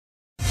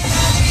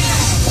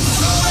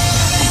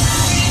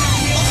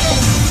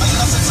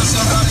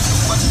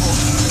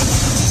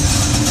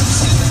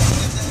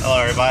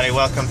everybody.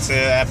 Welcome to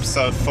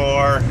episode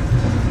 4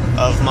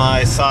 of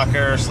my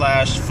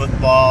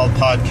soccer/football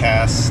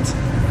podcast.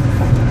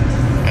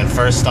 And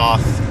first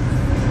off,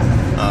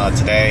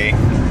 today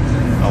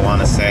I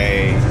want to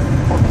say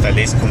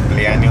Feliz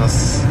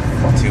Cumpleaños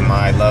to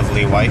my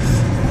lovely wife.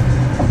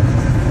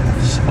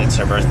 It's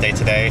her birthday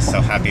today,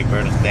 so happy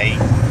birthday.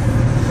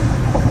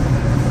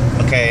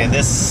 Okay, in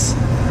this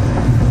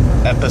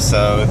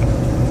episode,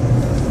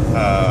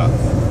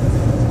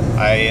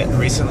 I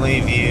recently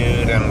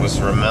viewed and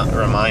was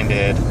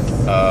reminded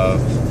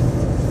of,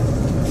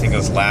 I think it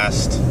was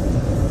last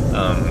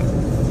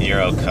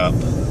Euro Cup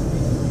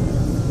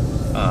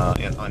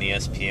on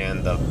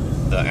ESPN.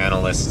 The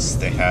analysts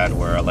they had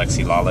were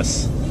Alexi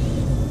Lalas,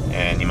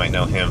 and you might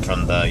know him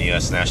from the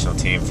U.S. national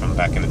team from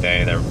back in the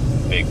day. They're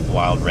a big,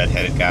 wild,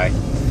 red-headed guy.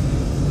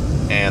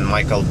 And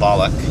Michael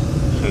Ballack,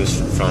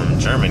 who's from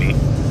Germany.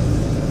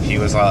 He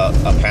was a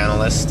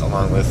panelist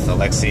along with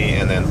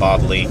Alexi, and then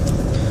Bob Lee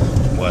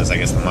was, I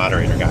guess, the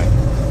moderator guy.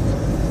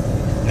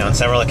 Now, on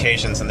several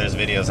occasions, and there's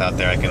videos out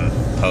there I can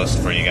post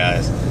for you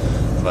guys,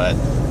 but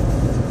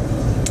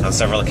on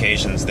several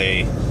occasions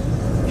they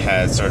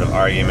had sort of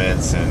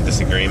arguments and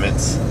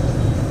disagreements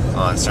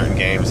on certain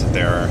games that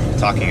they were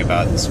talking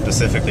about.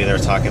 Specifically, they were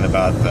talking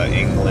about the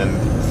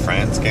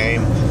England-France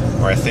game,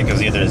 where I think it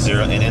was either it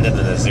ended in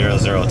a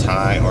 0-0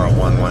 tie or a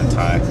 1-1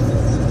 tie.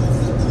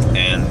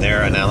 And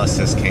their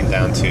analysis came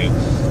down to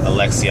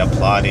Alexi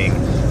applauding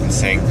and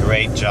saying,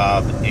 "Great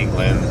job,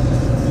 England.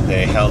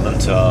 They held them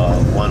to a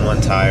 1-1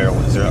 tie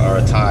or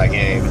a tie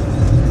game.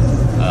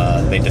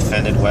 They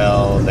defended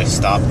well. They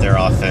stopped their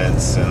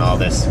offense and all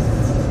this."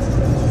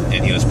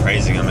 And he was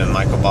praising them. And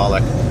Michael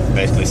Ballack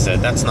basically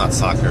said, "That's not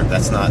soccer.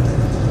 That's not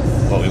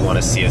what we want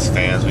to see as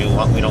fans. We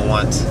don't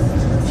want."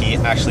 He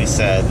actually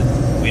said,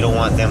 "We don't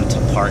want them to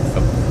park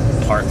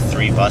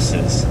 3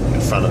 buses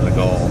in front of the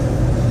goal.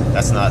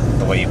 That's not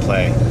the way you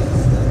play."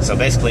 So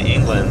basically,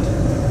 England,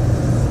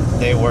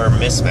 they were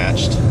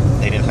mismatched.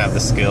 They didn't have the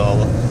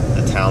skill,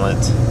 the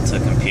talent to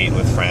compete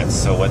with France.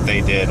 So what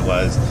they did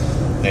was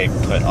they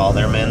put all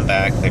their men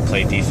back. They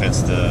played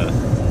defense the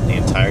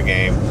entire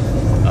game.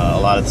 A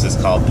lot of this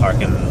is called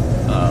parking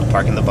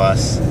the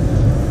bus,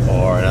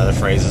 or another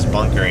phrase is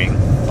bunkering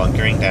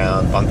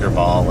down, bunker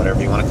ball, whatever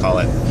you want to call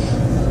it.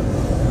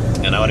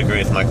 And I would agree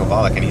with Michael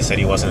Ballack, and he said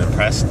he wasn't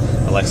impressed.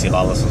 Alexi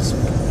Lalas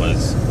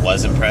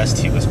was impressed.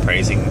 He was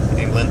praising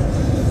England,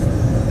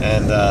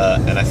 and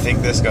I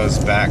think this goes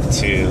back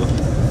to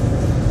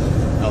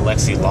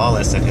Alexi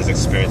Lalas and his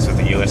experience with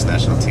the U.S.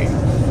 national team,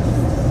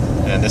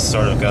 and this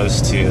sort of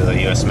goes to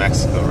the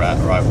U.S.-Mexico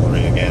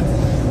rivalry again.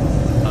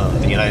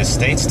 The United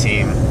States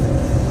team,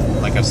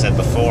 like I've said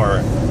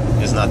before,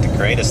 is not the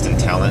greatest in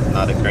talent,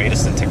 not the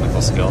greatest in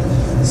technical skill.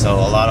 So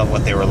a lot of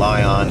what they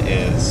rely on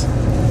is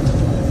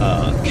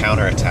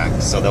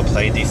counterattack. So they'll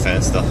play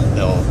defense.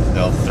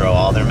 They'll throw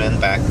all their men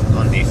back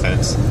on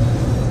defense.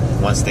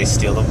 Once they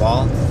steal the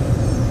ball,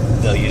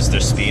 they'll use their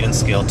speed and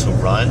skill to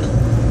run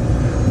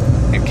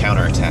and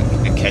counterattack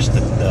and catch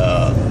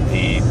the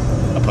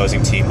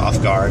opposing team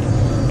off guard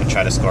and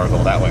try to score a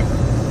goal that way.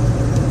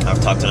 I've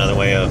talked another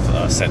way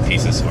of set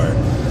pieces where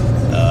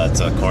it's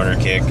a corner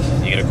kick.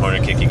 You get a corner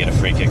kick, you get a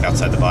free kick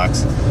outside the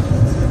box.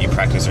 You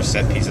practice your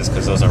set pieces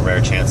because those are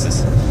rare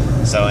chances.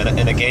 So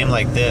in a game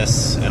like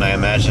this, and I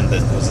imagine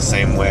that it was the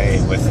same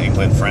way with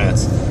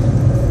England-France,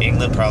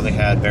 England probably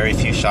had very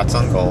few shots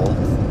on goal,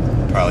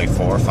 probably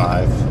 4 or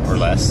 5 or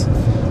less.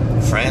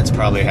 France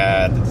probably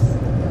had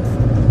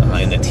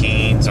in the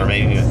teens or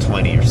maybe even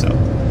 20 or so.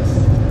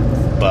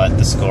 But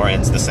the score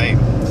ends the same.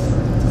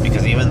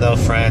 Because even though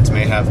France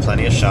may have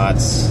plenty of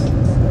shots,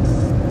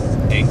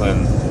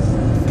 England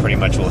pretty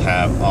much will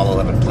have all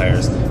 11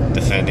 players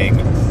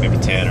defending, maybe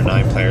 10 or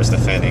 9 players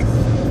defending,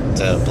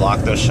 to block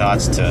those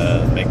shots,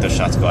 to make those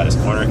shots go out as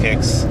corner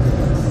kicks.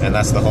 And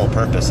that's the whole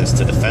purpose, is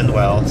to defend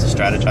well, to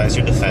strategize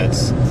your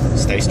defense,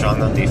 stay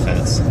strong on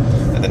defense,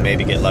 and then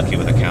maybe get lucky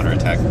with a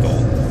counterattack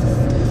goal.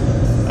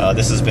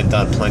 This has been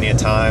done plenty of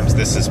times.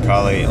 This is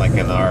probably, like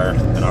in our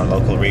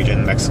local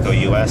region,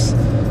 Mexico-US,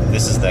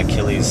 this is the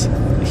Achilles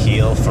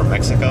heel for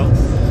Mexico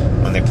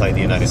when they play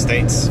the United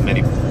States.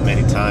 Many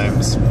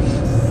times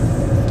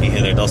you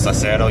hear they're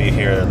 2-0, you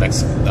hear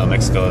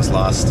Mexico has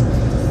lost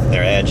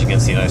their edge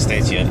against the United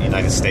States. The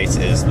United States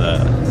is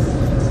the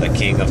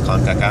king of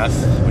CONCACAF,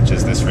 which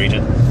is this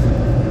region,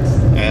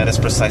 and it's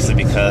precisely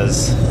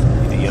because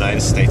the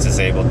United States was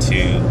able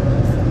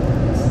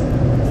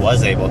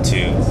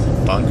to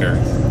bunker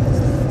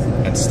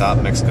and stop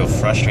Mexico,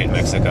 frustrate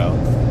Mexico,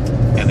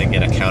 and then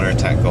get a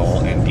counterattack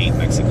goal and beat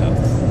Mexico.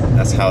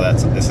 That's how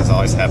this has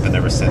always happened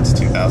ever since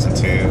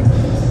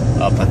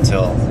 2002 up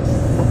until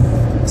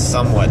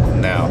somewhat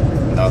now.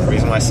 Now, the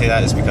reason why I say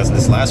that is because in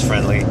this last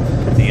friendly,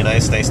 the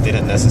United States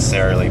didn't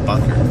necessarily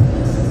bunker.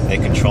 They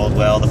controlled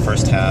well the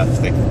first half.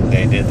 They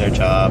did their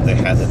job. They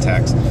had the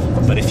attacks.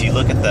 But if you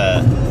look at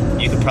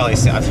you could probably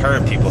say, I've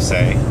seen people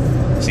say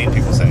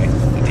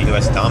that the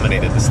U.S.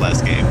 dominated this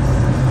last game.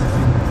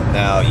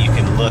 Now, you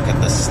can look at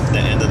the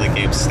end of the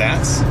game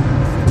stats,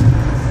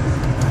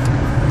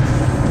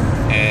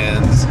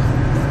 and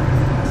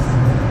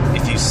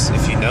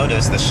if you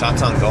notice, the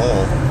shots on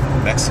goal,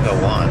 Mexico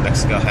won.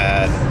 Mexico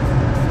had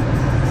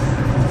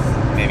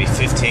maybe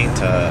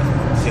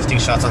 15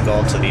 shots on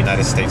goal to the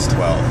United States 12.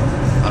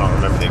 I don't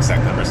remember the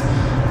exact numbers.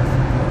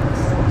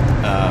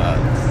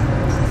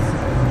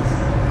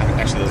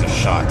 Actually, those are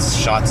shots.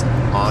 Shots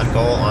on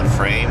goal, on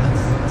frame.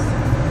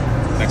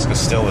 Mexico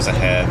still was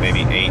ahead, maybe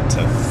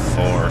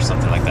 8-4 or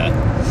something like that.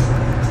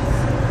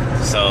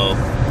 So,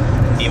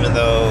 even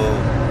though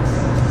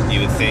you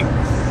would think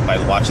by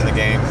watching the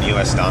game,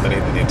 U.S.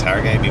 dominated the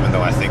entire game, even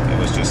though I think it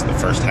was just the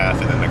first half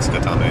and then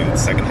Mexico dominated the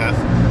second half.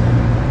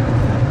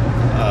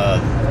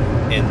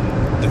 In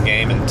the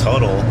game in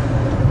total,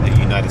 the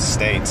United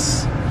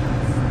States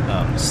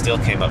still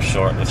came up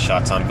short with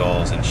shots on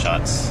goals and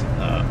shots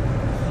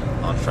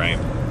on frame.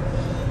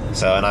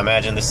 So, and I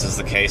imagine this is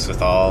the case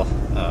with all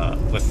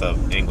with the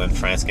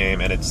England-France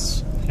game, and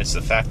it's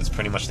the fact it's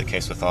pretty much the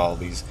case with all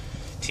these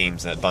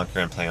teams that bunker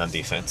and play on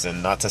defense.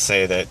 And not to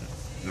say that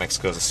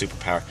Mexico is a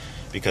superpower,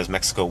 because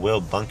Mexico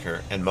will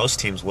bunker, and most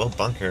teams will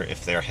bunker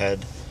if they're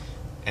ahead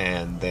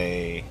and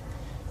they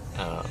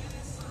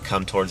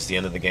come towards the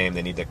end of the game.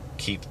 They need to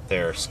keep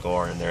their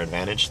score and their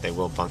advantage. They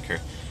will bunker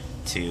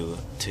to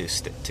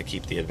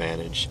keep the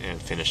advantage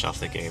and finish off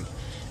the game.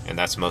 And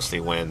that's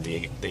mostly when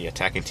the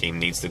attacking team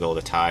needs the goal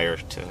to tie or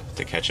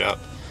to catch up.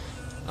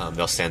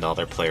 They'll send all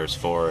their players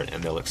forward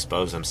and they'll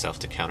expose themselves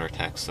to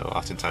counterattack. So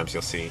oftentimes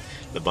you'll see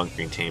the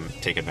bunkering team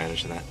take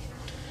advantage of that.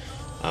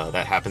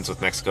 That happens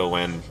with Mexico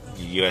when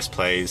the U.S.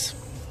 plays.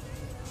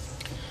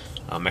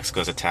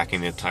 Mexico's attacking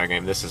the entire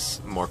game. This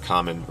is more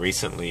common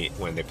recently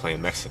when they play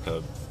in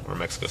Mexico or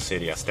Mexico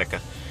City,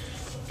 Azteca,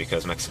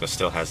 because Mexico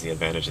still has the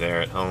advantage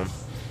there at home.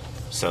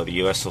 So the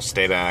U.S. will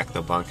stay back,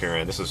 they'll bunker,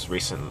 and this was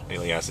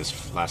recently as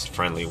this last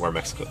friendly where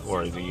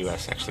the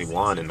U.S. actually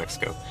won in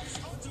Mexico.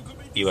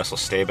 U.S. will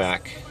stay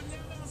back,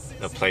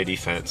 they'll play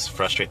defense,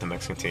 frustrate the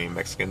Mexican team.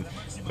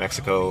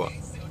 Mexico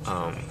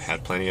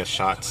had plenty of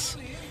shots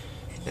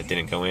that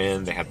didn't go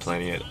in. They had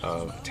plenty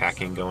of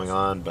attacking going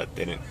on, but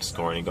they didn't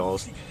score any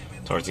goals.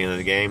 Towards the end of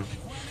the game,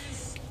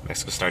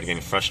 Mexico started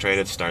getting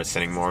frustrated, started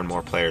sending more and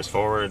more players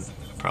forward,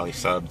 probably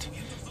subbed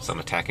some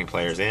attacking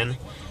players in.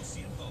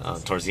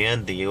 Towards the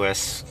end, the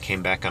U.S.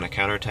 came back on a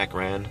counterattack,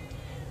 ran,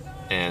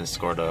 and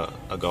scored a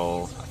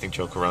goal. I think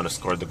Joe Corona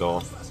scored the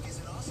goal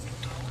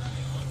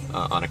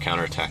on a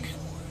counterattack.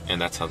 And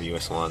that's how the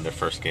U.S. won their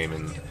first game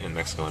in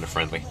Mexico in a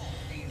friendly.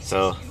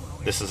 So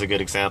this is a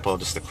good example,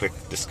 just a quick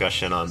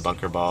discussion on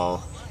bunker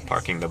ball,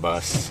 parking the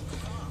bus,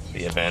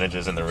 the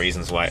advantages and the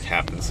reasons why it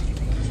happens.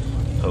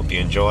 Hope you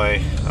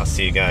enjoy. I'll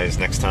see you guys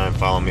next time.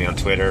 Follow me on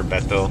Twitter,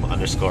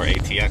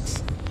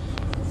 Beto_ATX.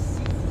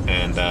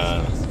 And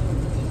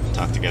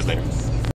talk to you guys later.